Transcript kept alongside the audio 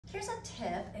Here's a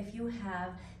tip if you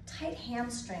have tight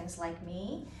hamstrings like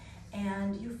me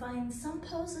and you find some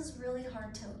poses really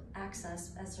hard to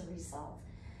access as a result.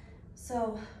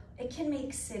 So it can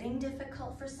make sitting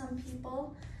difficult for some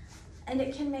people, and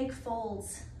it can make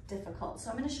folds difficult. So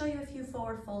I'm going to show you a few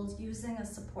forward folds using a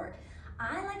support.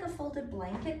 I like a folded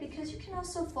blanket because you can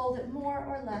also fold it more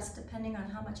or less depending on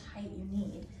how much height you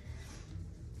need.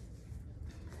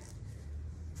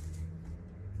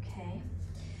 Okay,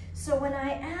 so when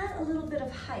I add a little bit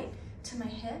of height to my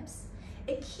hips,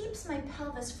 it keeps my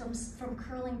pelvis from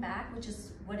curling back, which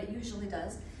is what it usually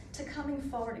does, to coming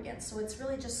forward again. So it's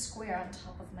really just square on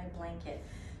top of my blanket.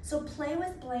 So play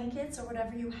with blankets or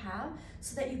whatever you have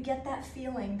so that you get that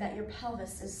feeling that your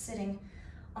pelvis is sitting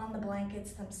on the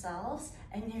blankets themselves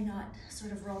and you're not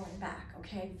sort of rolling back,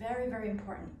 okay? Very, very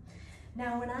important.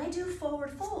 Now, when I do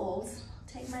forward folds,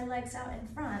 take my legs out in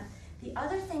front, the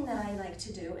other thing that I like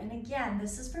to do, and again,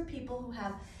 this is for people who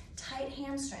have tight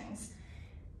hamstrings,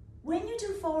 when you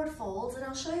do forward folds, and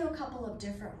I'll show you a couple of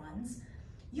different ones,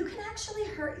 you can actually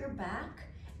hurt your back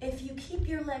if you keep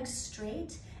your legs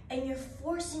straight and you're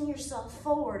forcing yourself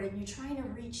forward and you're trying to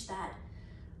reach that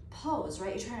pose,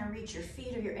 right? You're trying to reach your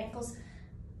feet or your ankles.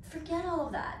 Forget all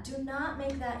of that. Do not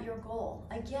make that your goal.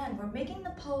 Again, we're making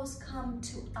the pose come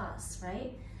to us,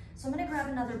 right? So I'm gonna grab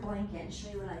another blanket and show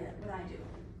you what I do.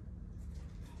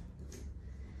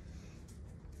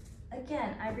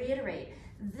 Again, I reiterate,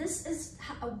 this is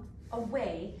a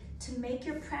way to make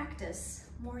your practice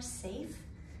more safe,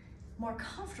 more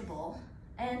comfortable,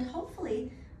 and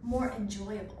hopefully more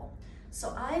enjoyable.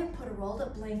 So I put a rolled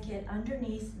up blanket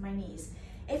underneath my knees.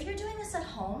 If you're doing this at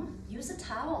home, use a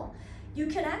towel. You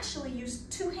can actually use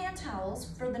 2 hand towels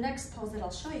for the next pose that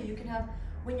I'll show you. You can have,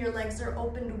 when your legs are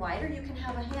opened wider, you can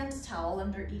have a hand towel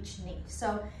under each knee.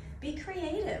 So be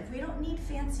creative. We don't need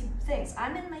fancy things.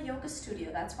 I'm in my yoga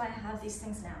studio. That's why I have these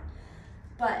things now.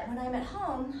 But when I'm at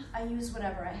home, I use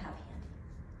whatever I have handy.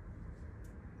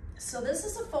 So this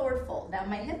is a forward fold. Now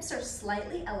my hips are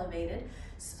slightly elevated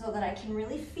so that I can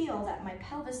really feel that my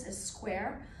pelvis is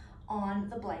square on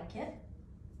the blanket.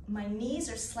 My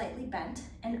knees are slightly bent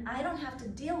and I don't have to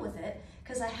deal with it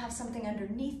because I have something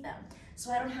underneath them. So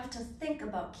I don't have to think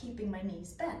about keeping my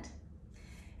knees bent.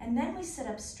 And then we sit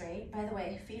up straight. By the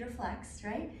way, feet are flexed,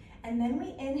 right? And then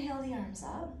we inhale the arms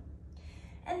up.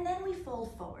 And then we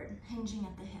fold forward, hinging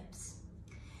at the hips.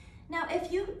 Now,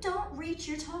 if you don't reach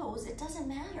your toes, it doesn't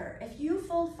matter. If you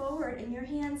fold forward and your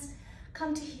hands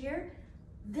come to here,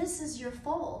 this is your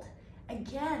fold.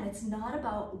 Again, it's not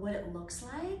about what it looks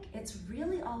like. It's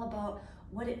really all about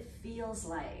what it feels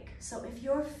like. So if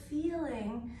you're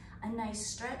feeling a nice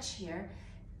stretch here,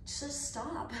 just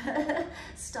stop.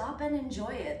 Stop and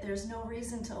enjoy it. There's no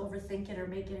reason to overthink it or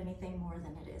make it anything more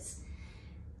than it is.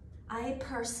 I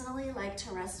personally like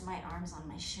to rest my arms on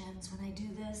my shins when I do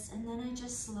this, and then I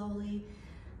just slowly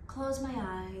close my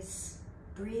eyes,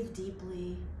 breathe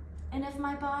deeply, and if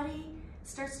my body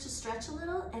starts to stretch a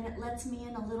little and it lets me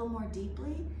in a little more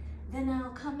deeply, then I'll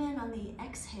come in on the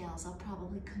exhales. I'll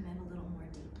probably come in a little more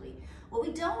deeply. What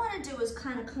we don't want to do is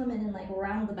kind of come in and like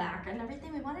round the back and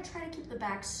everything. We want to try to keep the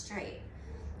back straight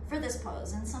for this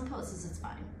pose. In some poses, it's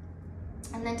fine.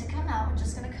 And then to come out, we're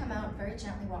just going to come out and very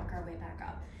gently walk our way back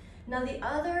up. Now, the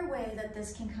other way that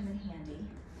this can come in handy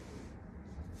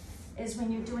is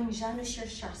when you're doing Janu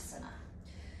Shirshasana.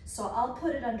 So I'll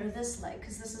put it under this leg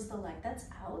because this is the leg that's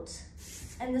out,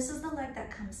 and this is the leg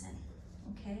that comes in,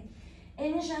 okay?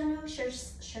 In Janu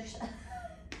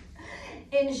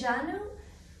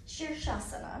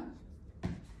Shirshasana,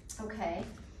 okay,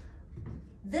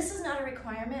 this is not a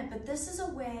requirement, but this is a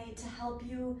way to help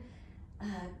you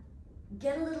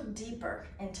get a little deeper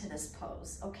into this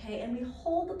pose, okay? And we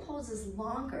hold the poses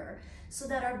longer so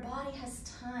that our body has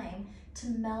time to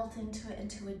melt into it and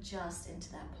to adjust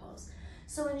into that pose.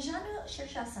 So in Janu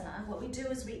Shirshasana, what we do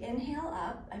is we inhale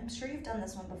up. I'm sure you've done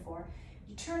this one before.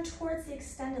 You turn towards the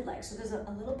extended leg. So there's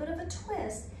a little bit of a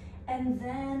twist and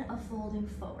then a folding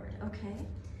forward, okay?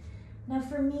 Now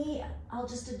for me, I'll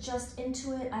just adjust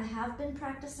into it. I have been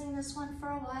practicing this one for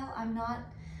a while. I'm not,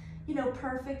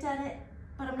 perfect at it,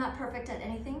 but I'm not perfect at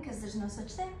anything because there's no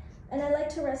such thing. And I like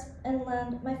to rest and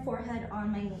land my forehead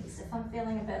on my knees. If I'm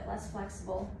feeling a bit less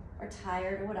flexible or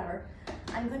tired or whatever,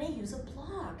 I'm gonna use a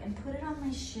block and put it on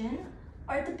my shin.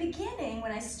 Or at the beginning,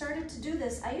 when I started to do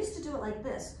this, I used to do it like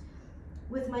this,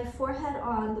 with my forehead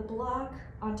on the block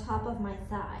on top of my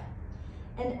thigh.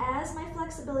 And as my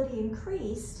flexibility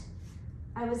increased,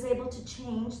 I was able to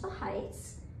change the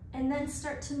heights and then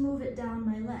start to move it down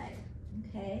my leg,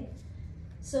 okay?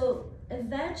 So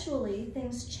eventually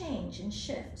things change and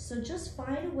shift. So just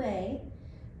find a way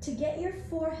to get your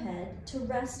forehead to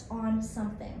rest on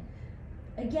something.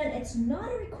 Again, it's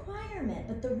not a requirement,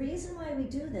 but the reason why we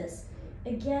do this,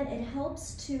 again, it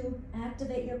helps to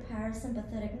activate your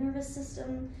parasympathetic nervous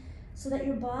system so that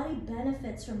your body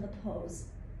benefits from the pose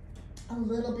a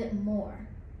little bit more.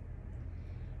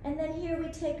 And then here we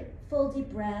take full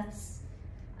deep breaths.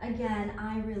 Again,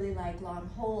 I really like long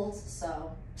holds,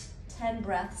 so 10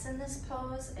 breaths in this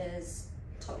pose is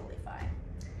totally fine.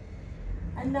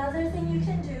 Another thing you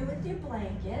can do with your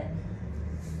blanket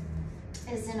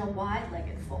is in a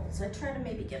wide-legged fold. So I try to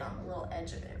maybe get on the little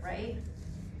edge of it, right?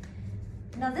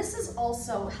 Now this is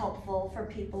also helpful for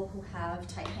people who have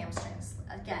tight hamstrings.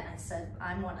 Again, I said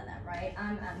I'm one of them, right?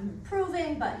 I'm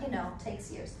improving, but you know, it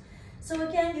takes years. So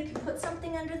again, you can put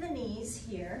something under the knees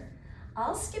here.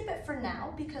 I'll skip it for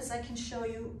now because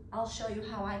I'll show you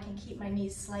how I can keep my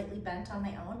knees slightly bent on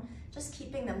my own, just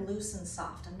keeping them loose and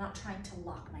soft. I'm not trying to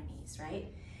lock my knees, right?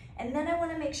 And then I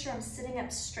want to make sure I'm sitting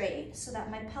up straight so that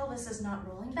my pelvis is not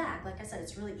rolling back. Like I said,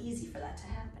 it's really easy for that to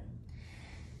happen.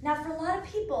 Now for a lot of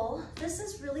people, this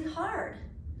is really hard,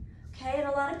 okay? And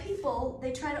a lot of people,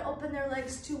 they try to open their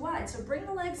legs too wide. So bring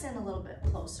the legs in a little bit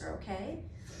closer, okay?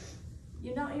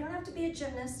 You don't have to be a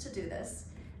gymnast to do this.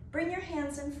 Bring your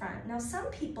hands in front. Now some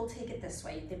people take it this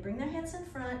way. They bring their hands in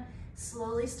front,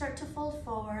 slowly start to fold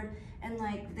forward, and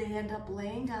like they end up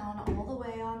laying down all the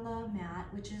way on the mat,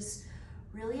 which is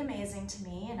really amazing to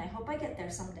me, and I hope I get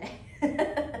there someday.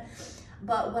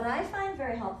 But what I find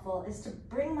very helpful is to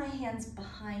bring my hands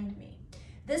behind me.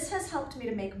 This has helped me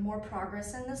to make more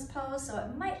progress in this pose, so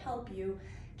it might help you.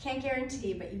 Can't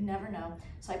guarantee, but you never know.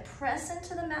 So I press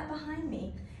into the mat behind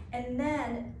me, and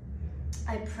then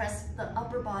I press the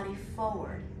upper body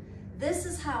forward. This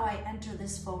is how I enter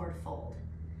this forward fold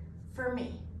for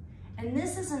me. And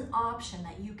this is an option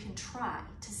that you can try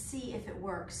to see if it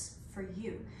works for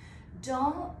you.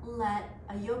 Don't let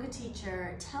a yoga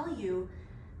teacher tell you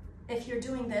if you're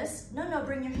doing this, no,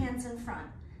 bring your hands in front.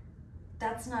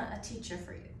 That's not a teacher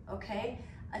for you, okay?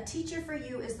 A teacher for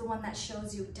you is the one that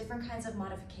shows you different kinds of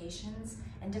modifications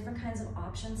and different kinds of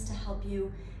options to help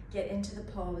you get into the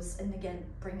pose and again,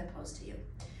 bring the pose to you.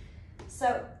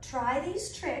 So try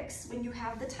these tricks when you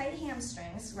have the tight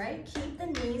hamstrings, right? Keep the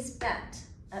knees bent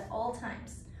at all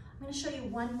times. I'm gonna show you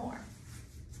one more.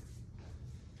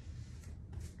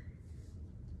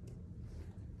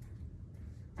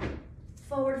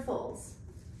 Forward folds.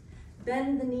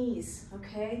 Bend the knees,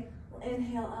 okay? We'll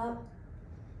inhale up,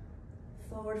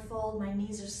 forward fold, my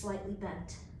knees are slightly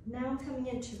bent. Now I'm coming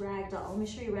into ragdoll. Let me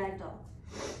show you ragdoll.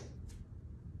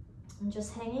 I'm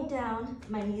just hanging down,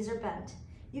 my knees are bent.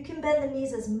 You can bend the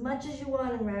knees as much as you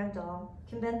want in ragdoll. You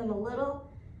can bend them a little,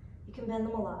 you can bend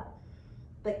them a lot,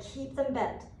 but keep them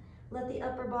bent. Let the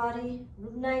upper body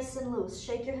nice and loose.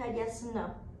 Shake your head yes and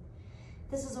no.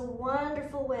 This is a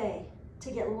wonderful way to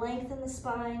get length in the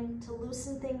spine, to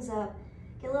loosen things up,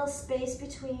 get a little space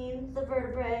between the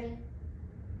vertebrae.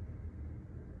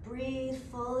 Breathe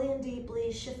fully and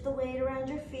deeply, shift the weight around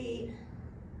your feet.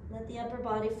 Let the upper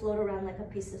body float around like a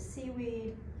piece of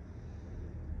seaweed.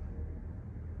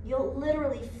 You'll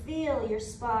literally feel your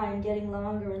spine getting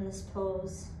longer in this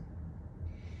pose.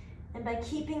 And by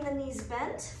keeping the knees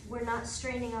bent, we're not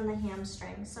straining on the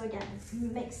hamstring. So again,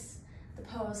 it makes the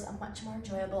pose much more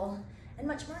enjoyable and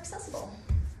much more accessible.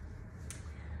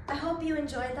 I hope you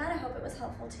enjoyed that. I hope it was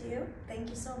helpful to you. Thank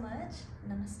you so much.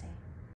 Namaste.